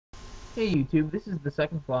Hey YouTube, this is the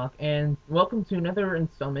second vlog, and welcome to another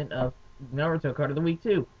installment of Naruto Card of the Week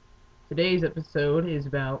 2. Today's episode is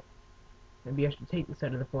about, maybe I should take this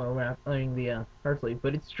out of the foil wrap, the card sleeve,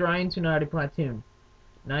 but it's Jiraya and Tsunade Platoon.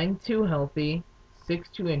 9-2 healthy,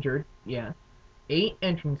 6-2 injured, yeah. 8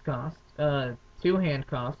 entrance cost, 2 hand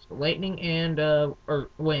cost, lightning and, or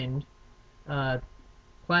wind, uh,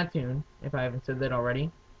 Platoon, if I haven't said that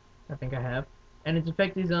already. I think I have. And its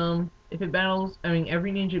effect is, if it battles,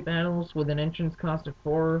 every ninja battles with an entrance cost of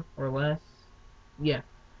 4 or less, yeah,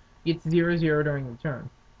 gets 0/0 during the turn,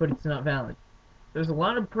 but it's not valid. There's a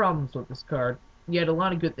lot of problems with this card, yet a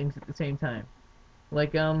lot of good things at the same time.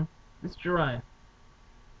 Like, this Jiraiya.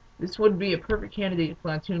 This would be a perfect candidate to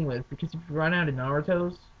platoon with, because if you run out of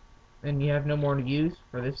Naruto's, and you have no more to use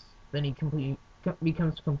for this, then he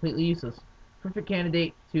becomes completely useless. Perfect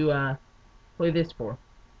candidate to, play this for.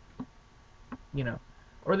 You know.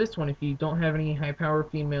 Or this one if you don't have any high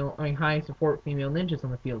support female ninjas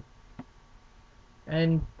on the field.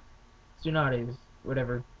 And Tsunades,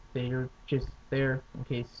 whatever, they're just there in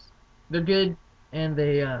case. They're good, and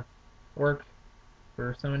they, work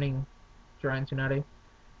for summoning Jiraiya and Tsunade.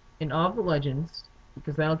 In all of the legends,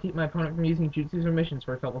 because that'll keep my opponent from using jutsus or missions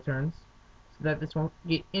for a couple turns, so that this won't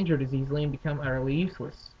get injured as easily and become utterly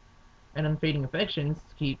useless. And Unfading Affections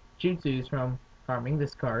to keep jutsus from harming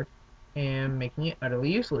this card and making it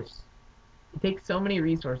utterly useless. It takes so many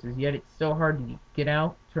resources, yet it's so hard to get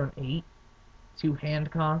out, turn 8, 2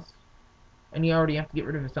 hand cost, and you already have to get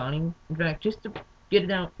rid of Asani. In fact, just to get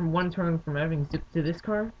it out from one turn from having zipped to this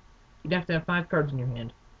card, you'd have to have 5 cards in your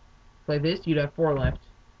hand. Play this, you'd have 4 left,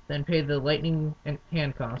 then pay the lightning and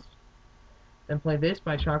hand cost. Then play this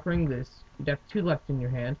by chakring this, you'd have 2 left in your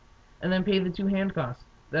hand, and then pay the 2 hand cost.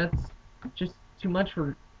 That's just too much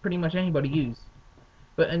for pretty much anybody to use.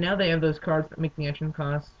 And now they have those cards that make the entrance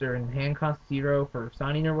cost or in hand cost 0 for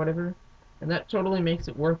signing or whatever, and that totally makes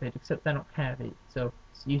it worth it, except I don't have it, so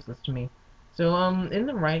it's useless to me. So, in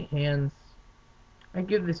the right hands, I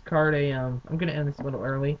give this card a, I'm gonna end this a little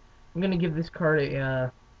early. I'm gonna give this card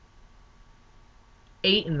a,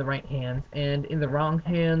 8 in the right hands, and in the wrong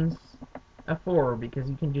hands, a 4, because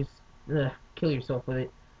you can just, kill yourself with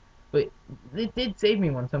it. But it did save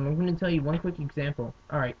me one time. I'm gonna tell you one quick example.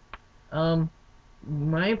 Alright,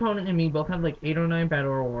 my opponent and me both have like 8 or 9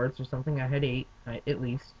 battle rewards or something. I had 8, at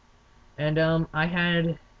least. And, I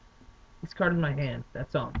had this card in my hand,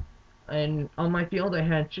 that's all. And on my field, I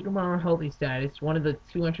had Shikamaru Healthy Status, one of the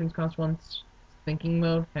 2 entrance cost ones, Thinking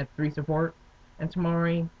Mode, had 3 support, and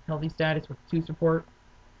Tamari Healthy Status with 2 support.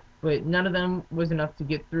 But none of them was enough to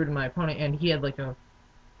get through to my opponent, and he had like the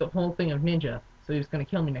whole thing of Ninja, so he was gonna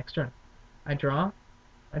kill me next turn. I draw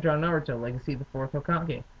Naruto, Legacy of the 4th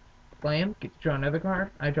Hokage. Play him, get to draw another card,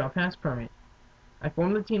 I draw Pass Permit. I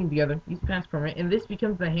form the team together, use Pass Permit, and this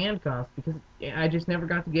becomes the hand cost, because I just never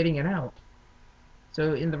got to getting it out.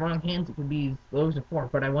 So in the wrong hands it could be as low as a 4,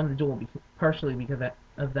 but I won the duel partially because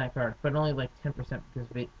of that card, but only like 10% because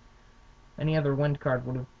of it. Any other wind card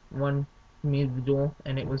would have won me the duel,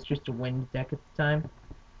 and it was just a wind deck at the time.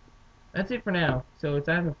 That's it for now. So it's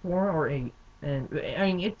either 4 or 8. And,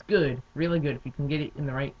 it's good, really good if you can get it in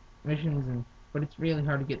the right missions, but it's really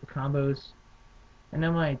hard to get the combos. And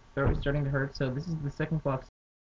now my throat is starting to hurt, so this is the second vlog.